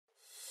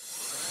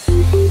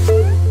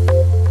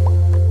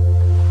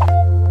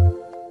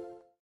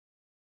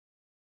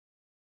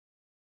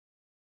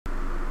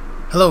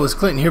Hello, it's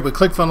Clinton here with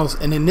ClickFunnels,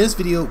 and in this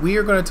video we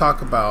are going to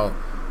talk about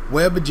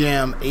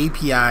WebinarJam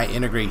API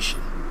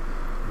Integration.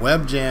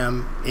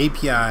 WebinarJam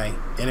API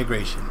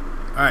Integration.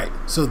 Alright,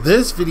 so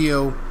this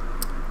video,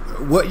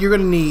 what you're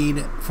going to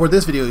need for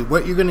this video,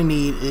 what you're going to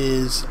need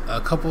is a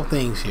couple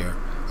things here.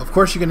 Of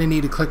course, you're going to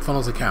need a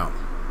ClickFunnels account.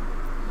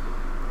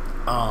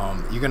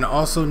 You're going to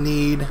also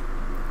need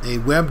a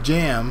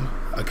WebinarJam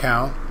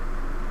account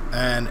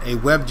and a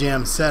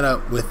WebinarJam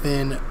setup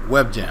within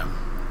WebinarJam,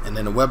 and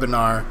then a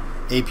webinar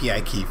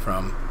API key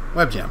from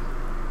WebinarJam.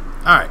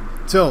 Alright,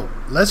 so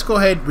let's go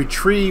ahead and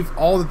retrieve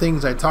all the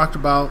things I talked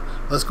about.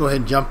 Let's go ahead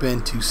and jump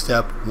into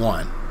step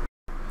one.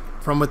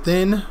 From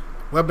within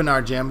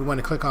WebinarJam, we want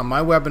to click on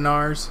My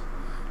Webinars,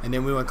 and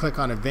then we want to click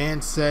on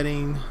Advanced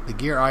Setting, the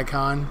gear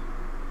icon.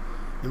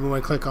 Then we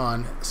want to click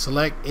on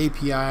Select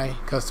API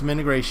Custom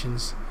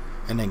Integrations,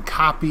 and then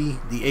copy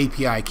the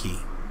API key.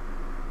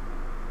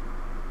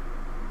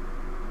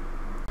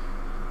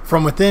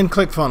 From within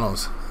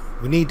ClickFunnels,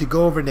 we need to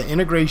go over to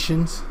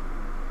integrations,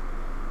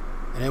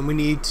 and then we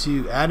need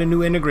to add a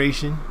new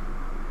integration.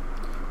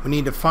 We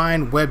need to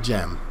find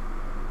WebinarJam.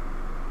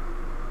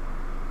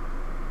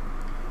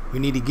 We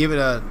need to give it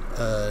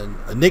a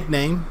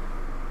nickname,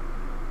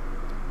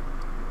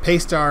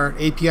 paste our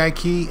API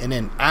key, and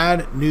then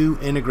add new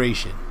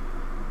integration.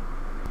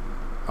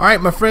 Alright,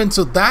 my friends,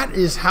 so that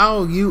is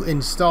how you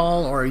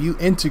install or you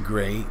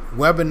integrate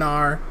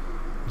WebinarJam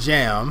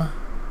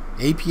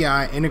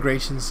API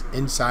integrations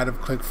inside of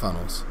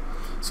ClickFunnels.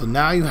 So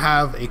now you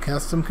have a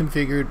custom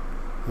configured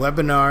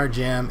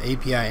WebinarJam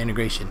API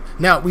integration.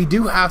 Now we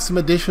do have some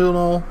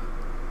additional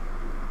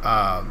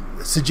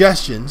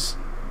suggestions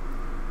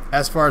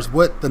as far as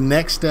what the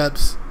next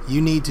steps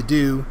you need to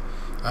do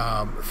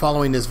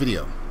following this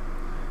video.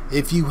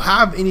 If you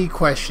have any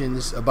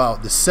questions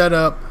about the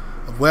setup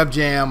of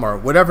WebinarJam or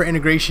whatever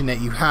integration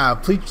that you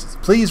have,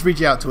 please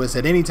reach out to us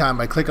at any time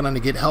by clicking on the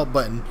Get Help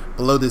button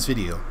below this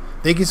video.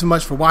 Thank you so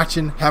much for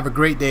watching. Have a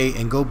great day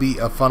and go be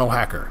a funnel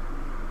hacker.